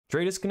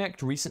Traders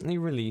Connect recently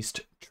released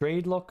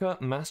Tradelocker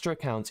master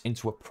accounts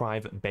into a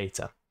private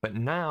beta, but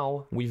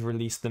now we've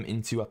released them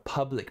into a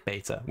public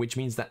beta, which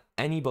means that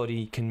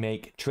anybody can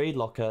make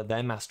Tradelocker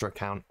their master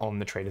account on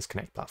the Traders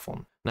Connect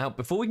platform. Now,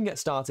 before we can get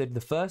started, the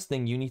first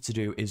thing you need to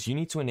do is you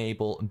need to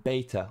enable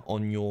beta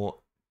on your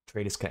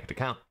Traders Connect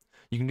account.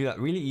 You can do that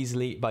really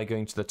easily by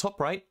going to the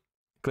top right,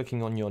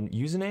 clicking on your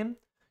username,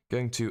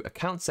 going to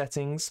account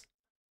settings,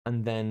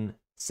 and then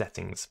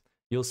settings.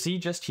 You'll see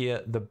just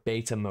here the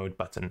beta mode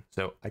button,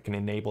 so I can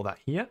enable that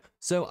here.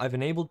 So I've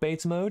enabled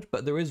beta mode,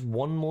 but there is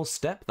one more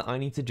step that I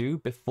need to do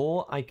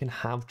before I can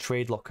have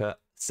Tradelocker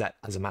set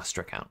as a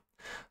master account.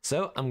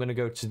 So I'm going to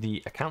go to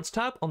the accounts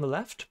tab on the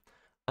left,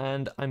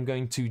 and I'm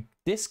going to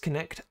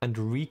disconnect and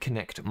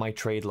reconnect my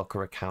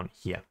Tradelocker account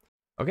here.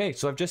 Okay,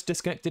 so I've just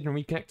disconnected and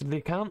reconnected the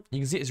account.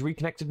 You can see it's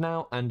reconnected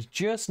now, and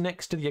just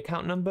next to the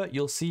account number,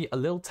 you'll see a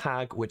little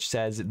tag which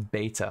says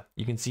beta.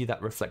 You can see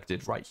that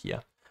reflected right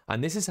here.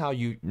 And this is how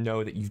you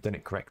know that you've done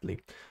it correctly.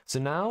 So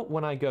now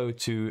when I go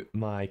to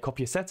my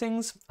copier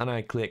settings and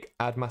I click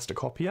add master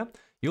copier,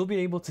 you'll be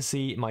able to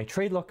see my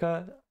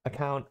Tradelocker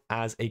account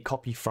as a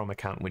copy from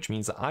account, which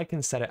means that I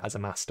can set it as a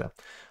master.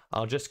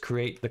 I'll just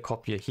create the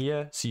copier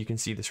here so you can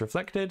see this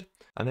reflected.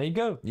 And there you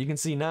go. You can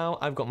see now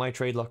I've got my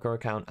Tradelocker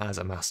account as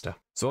a master.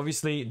 So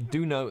obviously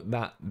do note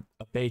that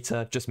a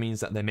beta just means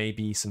that there may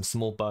be some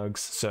small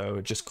bugs.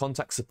 So just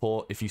contact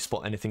support if you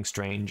spot anything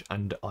strange,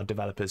 and our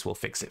developers will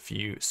fix it for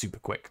you super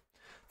quick.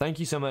 Thank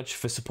you so much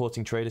for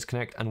supporting Traders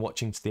Connect and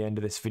watching to the end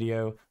of this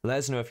video. Let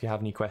us know if you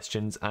have any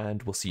questions,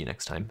 and we'll see you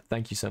next time.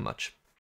 Thank you so much.